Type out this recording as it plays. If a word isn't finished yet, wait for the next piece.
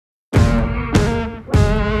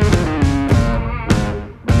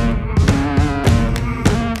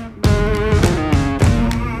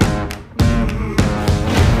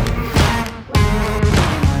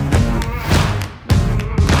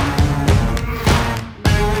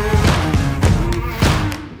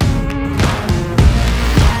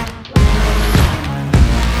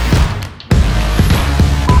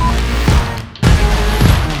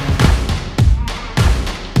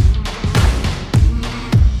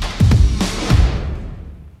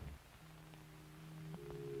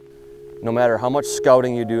no matter how much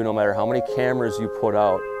scouting you do, no matter how many cameras you put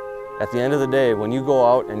out, at the end of the day, when you go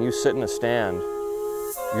out and you sit in a stand,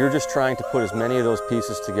 you're just trying to put as many of those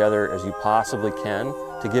pieces together as you possibly can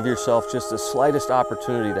to give yourself just the slightest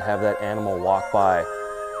opportunity to have that animal walk by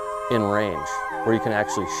in range where you can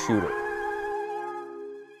actually shoot it.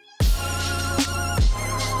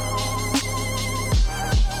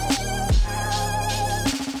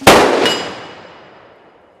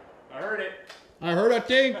 I heard a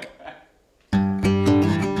tink.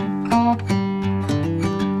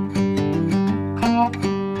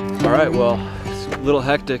 All right, well, it's a little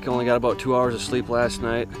hectic. Only got about 2 hours of sleep last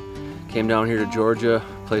night. Came down here to Georgia,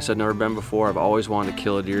 place I'd never been before. I've always wanted to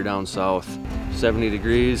kill a deer down south. 70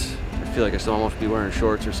 degrees. I feel like I still almost be wearing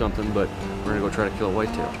shorts or something, but we're gonna go try to kill a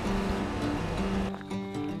whitetail.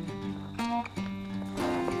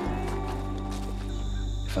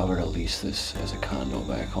 If I were to lease this as a condo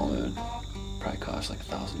back home, it would probably cost like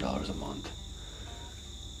 $1,000 a month.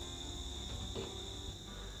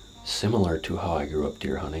 Similar to how I grew up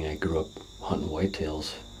deer hunting, I grew up hunting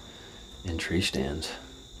whitetails in tree stands,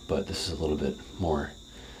 but this is a little bit more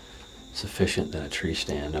sufficient than a tree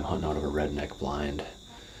stand. I'm hunting out of a redneck blind.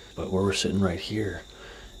 But where we're sitting right here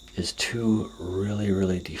is two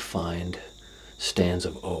really defined stands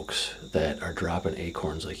of oaks that are dropping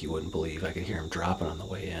acorns like you wouldn't believe. I could hear them dropping on the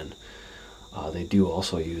way in. They do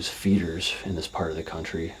also use feeders in this part of the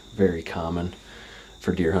country, very common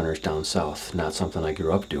for deer hunters down south. Not something I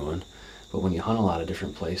grew up doing, but when you hunt a lot of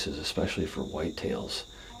different places, especially for whitetails,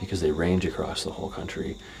 because they range across the whole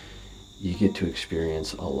country, you get to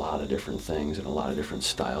experience a lot of different things and a lot of different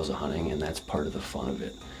styles of hunting, and that's part of the fun of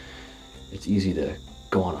it. It's easy to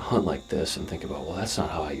go on a hunt like this and think about, well, that's not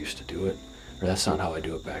how I used to do it, or that's not how I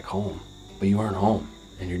do it back home. But you aren't home,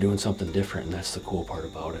 and you're doing something different, and that's the cool part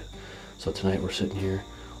about it. So tonight we're sitting here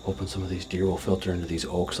hoping some of these deer will filter into these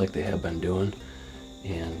oaks like they have been doing,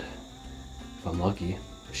 and if I'm lucky,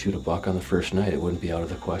 shoot a buck on the first night. It wouldn't be out of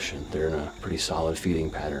the question. They're in a pretty solid feeding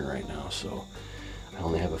pattern right now, so I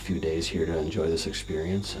only have a few days here to enjoy this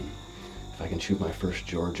experience, and if I can shoot my first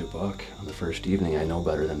Georgia buck on the first evening, I know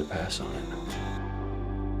better than to pass on it.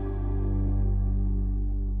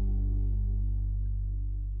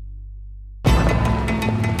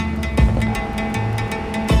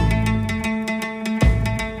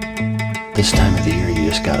 This time of the year, you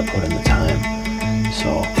just gotta put in the time.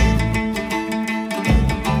 So,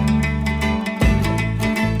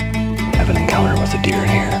 have an encounter with a deer in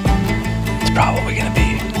here, it's probably gonna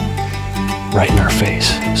be right in our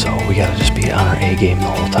face. So we gotta just be on our A game the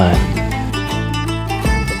whole time.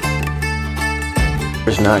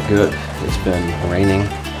 It's not good. It's been raining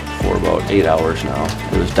for about 8 hours now.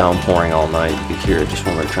 It was downpouring all night. You could hear it just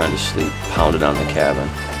when we were trying to sleep, pounded on the cabin.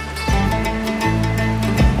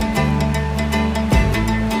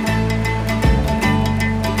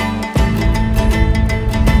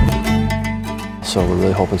 So we're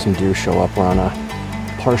really hoping some deer show up. We're on a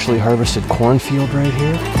partially harvested cornfield right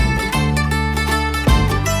here.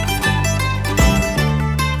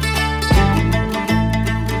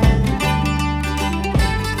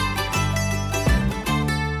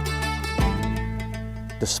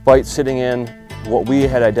 Despite sitting in what we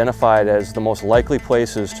had identified as the most likely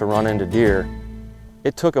places to run into deer,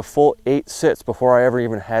 it took a full 8 sits before I ever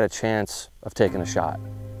even had a chance of taking a shot.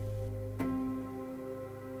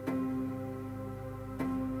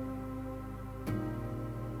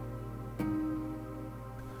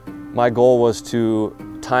 My goal was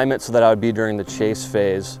to time it so that I would be during the chase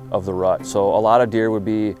phase of the rut. So a lot of deer would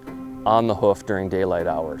be on the hoof during daylight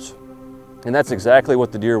hours. And that's exactly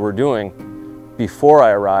what the deer were doing before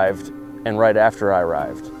I arrived and right after I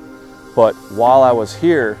arrived. But while I was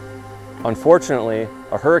here, unfortunately,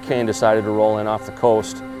 a hurricane decided to roll in off the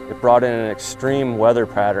coast. It brought in an extreme weather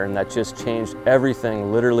pattern that just changed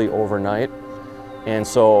everything literally overnight. And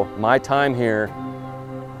so my time here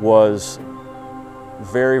was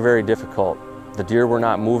very difficult. The deer were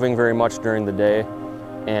not moving very much during the day,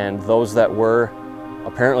 and those that were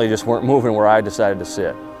apparently just weren't moving where I decided to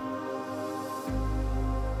sit.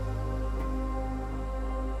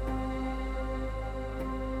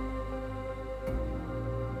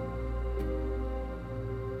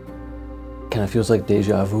 Kind of feels like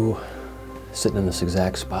deja vu, sitting in this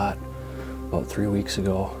exact spot about 3 weeks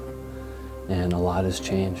ago, and a lot has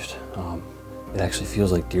changed. It actually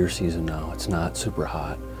feels like deer season now. It's not super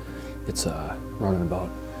hot. It's running about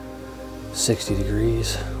 60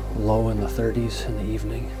 degrees, low in the 30s in the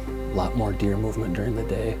evening. A lot more deer movement during the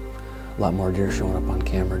day. A lot more deer showing up on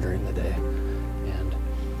camera during the day. And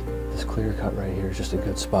this clear cut right here is just a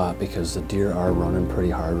good spot because the deer are running pretty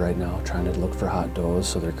hard right now, trying to look for hot does,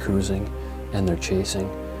 so they're cruising and they're chasing.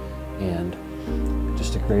 and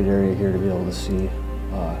just a great area here to be able to see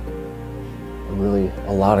really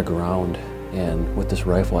a lot of ground. And with this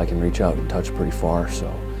rifle I can reach out and touch pretty far,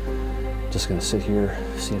 so just gonna sit here,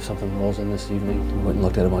 see if something rolls in this evening. We went and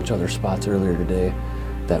looked at a bunch of other spots earlier today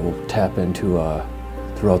that we'll tap into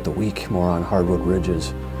throughout the week, more on hardwood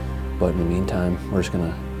ridges. But in the meantime, we're just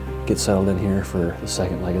gonna get settled in here for the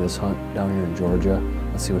second leg of this hunt down here in Georgia.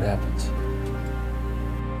 Let's see what happens.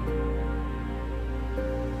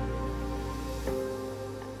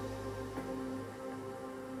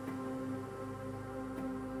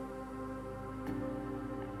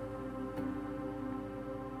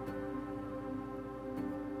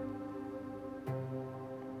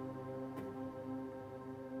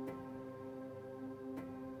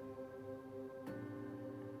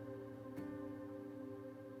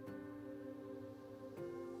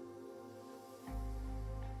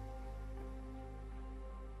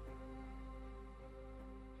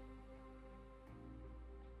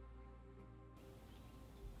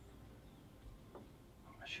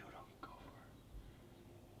 Shoot him, go for it.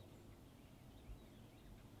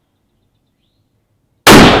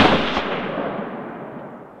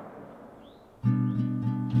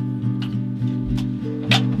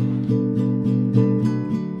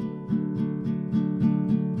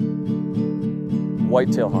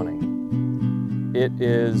 Whitetail hunting. It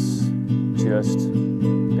is just,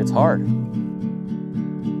 it's hard.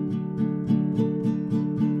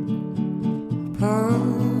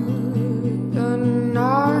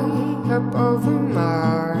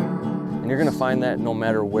 And you're gonna find that no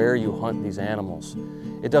matter where you hunt these animals.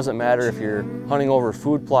 It doesn't matter if you're hunting over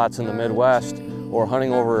food plots in the Midwest or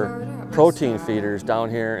hunting over protein feeders down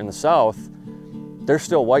here in the South, they're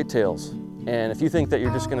still whitetails. And if you think that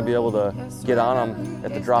you're just gonna be able to get on them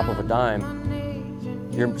at the drop of a dime,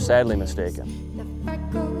 you're sadly mistaken.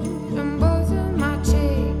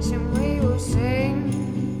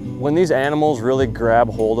 When these animals really grab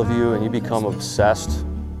hold of you and you become obsessed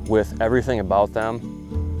with everything about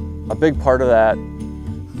them, a big part of that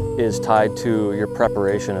is tied to your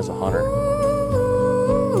preparation as a hunter.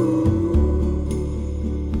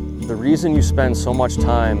 The reason you spend so much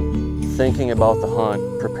time thinking about the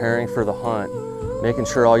hunt, preparing for the hunt, making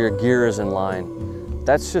sure all your gear is in line,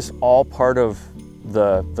 that's just all part of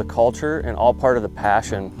the culture and all part of the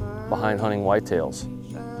passion behind hunting whitetails.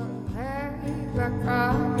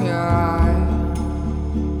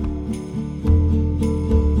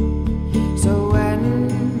 So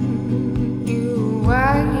when you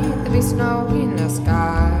wait, there'll be snow in the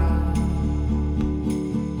sky.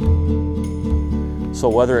 So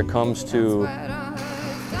whether it comes to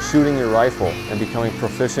shooting your rifle and becoming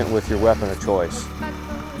proficient with your weapon of choice,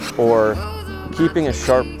 or keeping a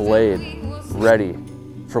sharp blade ready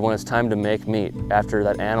for when it's time to make meat after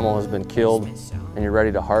that animal has been killed and you're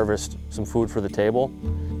ready to harvest some food for the table.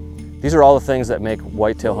 These are all the things that make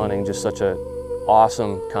whitetail hunting just such an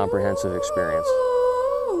awesome, comprehensive experience.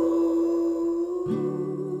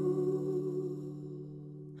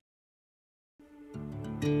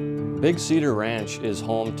 Big Cedar Ranch is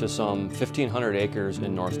home to some 1,500 acres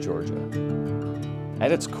in North Georgia.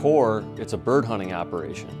 At its core, it's a bird hunting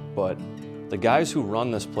operation, but the guys who run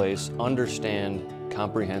this place understand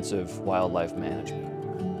comprehensive wildlife management.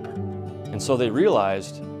 And so they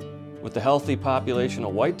realized, with the healthy population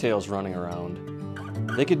of whitetails running around,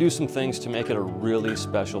 they could do some things to make it a really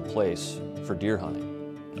special place for deer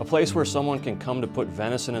hunting. A place where someone can come to put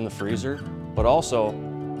venison in the freezer, but also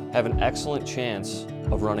have an excellent chance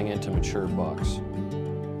of running into mature bucks.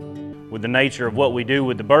 With the nature of what we do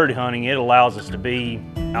with the bird hunting, it allows us to be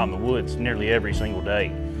out in the woods nearly every single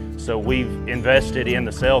day. So we've invested in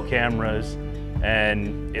the cell cameras,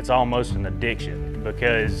 and it's almost an addiction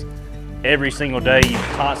because every single day you've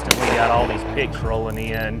constantly got all these pics rolling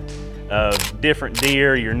in of different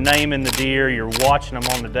deer. You're naming the deer, you're watching them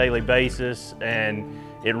on a daily basis, and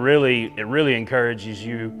it really encourages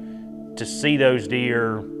you to see those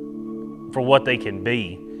deer for what they can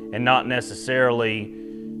be and not necessarily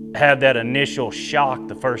have that initial shock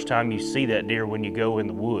the first time you see that deer when you go in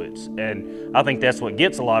the woods. And I think that's what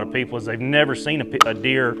gets a lot of people, is they've never seen a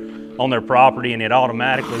deer on their property, and it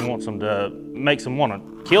automatically makes them want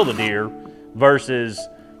to kill the deer, versus,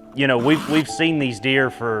 you know, we've seen these deer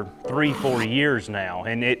for 3-4 years now,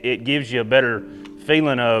 and it gives you a better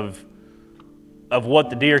feeling of what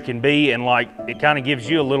the deer can be, and like it kind of gives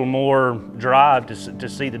you a little more drive to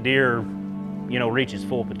see the deer, you know, reach its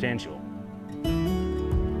full potential.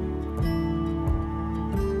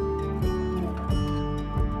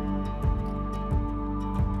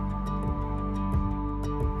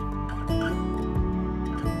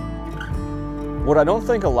 What I don't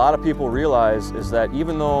think a lot of people realize is that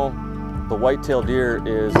even though the whitetail deer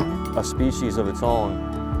is a species of its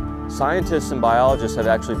own, scientists and biologists have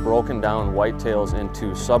actually broken down whitetails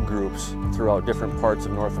into subgroups throughout different parts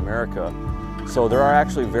of North America. So there are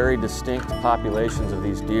actually very distinct populations of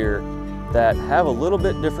these deer that have a little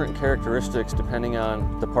bit different characteristics depending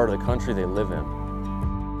on the part of the country they live in.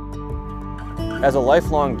 As a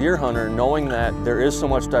lifelong deer hunter, knowing that there is so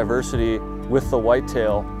much diversity with the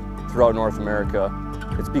whitetail throughout North America,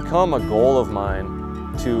 it's become a goal of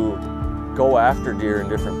mine to go after deer in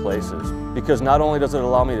different places, because not only does it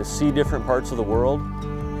allow me to see different parts of the world,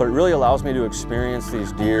 but it really allows me to experience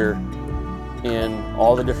these deer in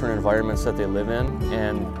all the different environments that they live in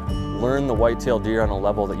and learn the whitetail deer on a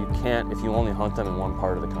level that you can't if you only hunt them in one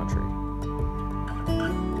part of the country.